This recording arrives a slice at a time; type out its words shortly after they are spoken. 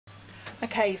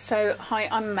Okay, so hi,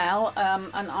 I'm Mel,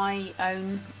 and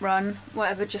I run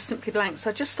Just Simply Blanks.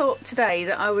 I just thought today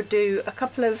that I would do a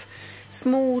couple of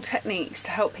small techniques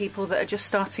to help people that are just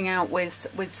starting out with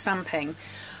stamping.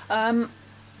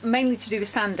 Mainly to do with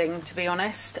sanding, to be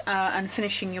honest, and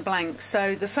finishing your blanks.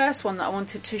 So the first one that I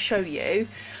wanted to show you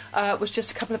was just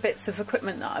a couple of bits of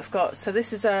equipment that I've got. So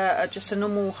this is just a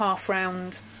normal half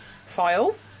round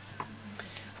file.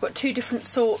 I've got two different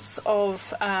sorts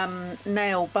of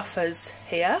nail buffers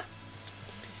here.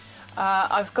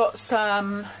 I've got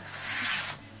some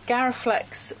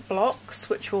Garaflex blocks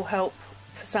which will help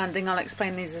for sanding. I'll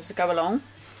explain these as I go along.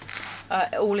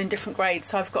 All in different grades,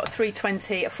 so I've got a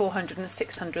 320, a 400 and a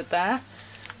 600 there.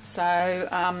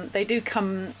 So they do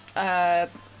come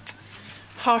harsher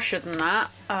than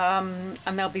that,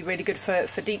 and they'll be really good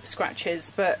for deep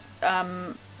scratches, but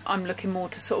I'm looking more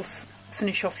to sort of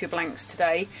finish off your blanks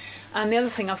today. And the other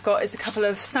thing I've got is a couple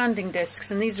of sanding discs,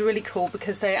 and these are really cool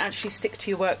because they actually stick to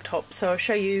your worktop, so I'll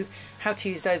show you how to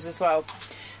use those as well.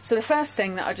 So the first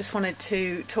thing that I just wanted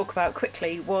to talk about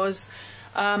quickly was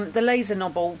the laser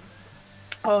nobble.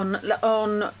 On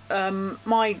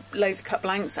my laser cut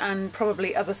blanks, and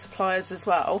probably other suppliers as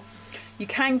well, you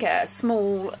can get a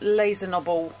small laser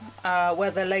nobble where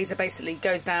the laser basically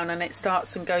goes down and it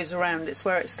starts and goes around. It's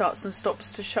where it starts and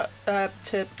stops to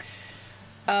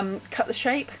cut the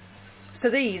shape. So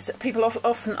these people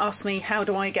often ask me, how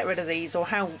do I get rid of these, or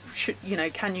how should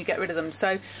can you get rid of them?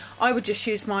 So I would just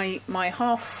use my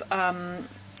half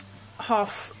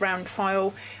round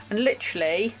file, and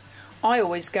literally I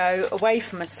always go away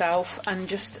from myself and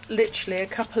just literally a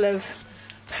couple of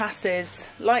passes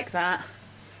like that,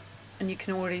 and you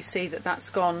can already see that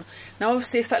that's gone. Now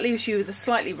obviously if that leaves you with a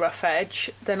slightly rough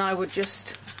edge, then I would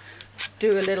just do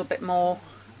a little bit more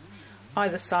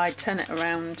either side, turn it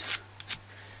around,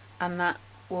 and that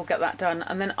will get that done.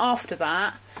 And then after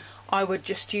that I would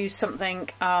just use something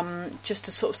just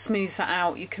to sort of smooth that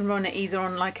out. You can run it either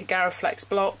on like a Garaflex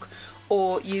block,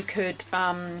 or you could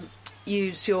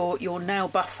use your nail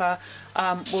buffer.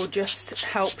 Will just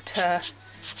help to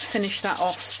finish that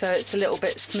off so it's a little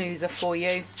bit smoother for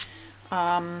you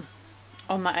on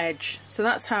that edge. So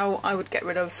that's how I would get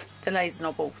rid of the laser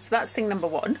nobble. So that's thing number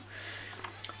one.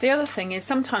 The other thing is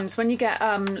sometimes when you get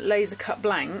laser cut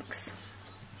blanks,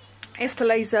 if the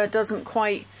laser doesn't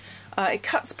quite it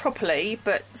cuts properly,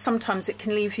 but sometimes it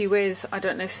can leave you with, I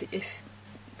don't know if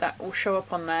that will show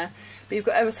up on there, but you've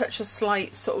got ever such a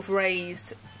slight sort of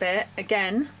raised bit.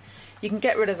 Again, you can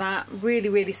get rid of that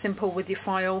really simple with your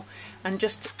file, and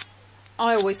just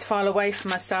I always file away for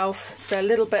myself, so a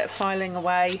little bit of filing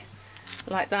away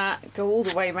like that, go all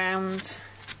the way round,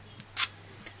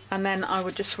 and then I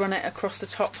would just run it across the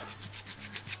top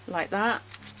like that,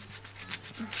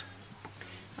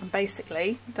 and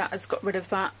basically that has got rid of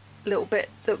that little bit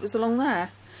that was along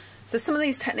there. So some of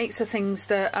these techniques are things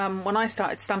that when I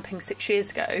started stamping 6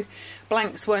 years ago,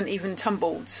 blanks weren't even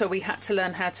tumbled, so we had to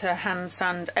learn how to hand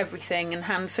sand everything and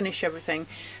hand finish everything.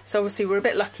 So obviously we're a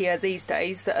bit luckier these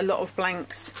days that a lot of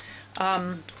blanks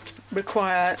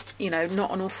require,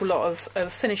 not an awful lot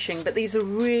of finishing, but these are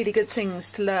really good things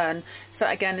to learn. So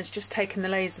again, it's just taking the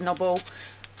laser nobble,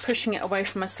 pushing it away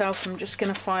from myself. I'm just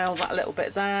going to file that little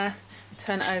bit there,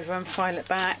 turn it over and file it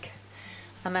back,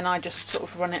 and then I just sort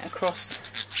of run it across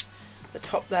the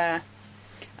top there.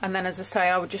 And then, as I say,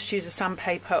 I would just use a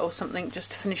sandpaper or something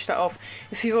just to finish that off.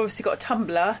 If you've obviously got a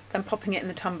tumbler, then popping it in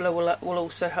the tumbler will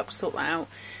also help sort that out.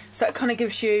 So that kind of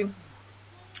gives you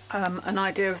an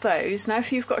idea of those. Now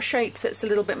if you've got a shape that's a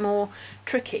little bit more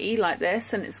tricky like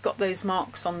this, and it's got those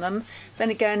marks on them, then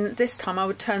again this time I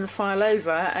would turn the file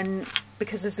over, and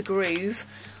because there's a groove,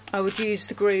 I would use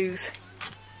the groove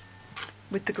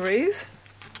with the groove,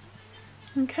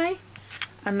 okay,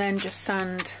 and then just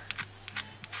sand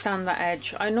that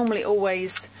edge. I normally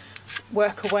always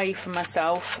work away from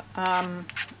myself, and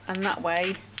that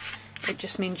way it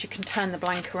just means you can turn the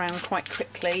blank around quite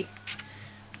quickly,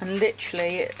 and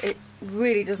literally it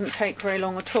really doesn't take very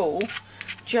long at all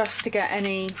just to get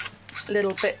any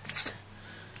little bits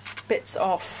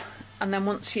off. And then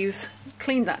once you've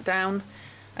cleaned that down,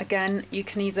 again you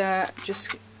can either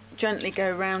just gently go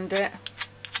around it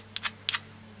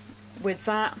with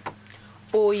that,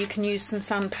 or you can use some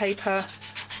sandpaper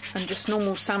and just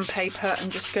normal sandpaper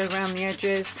and just go around the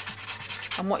edges,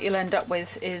 and what you'll end up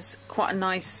with is quite a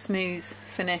nice smooth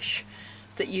finish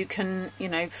that you can,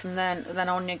 from then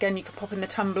on, again you can pop in the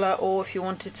tumbler, or if you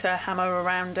wanted to hammer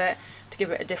around it to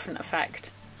give it a different effect.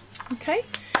 Okay,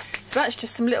 so that's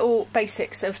just some little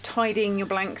basics of tidying your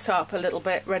blanks up a little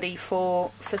bit, ready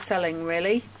for selling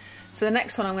really. So the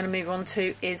next one I'm going to move on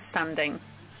to is sanding.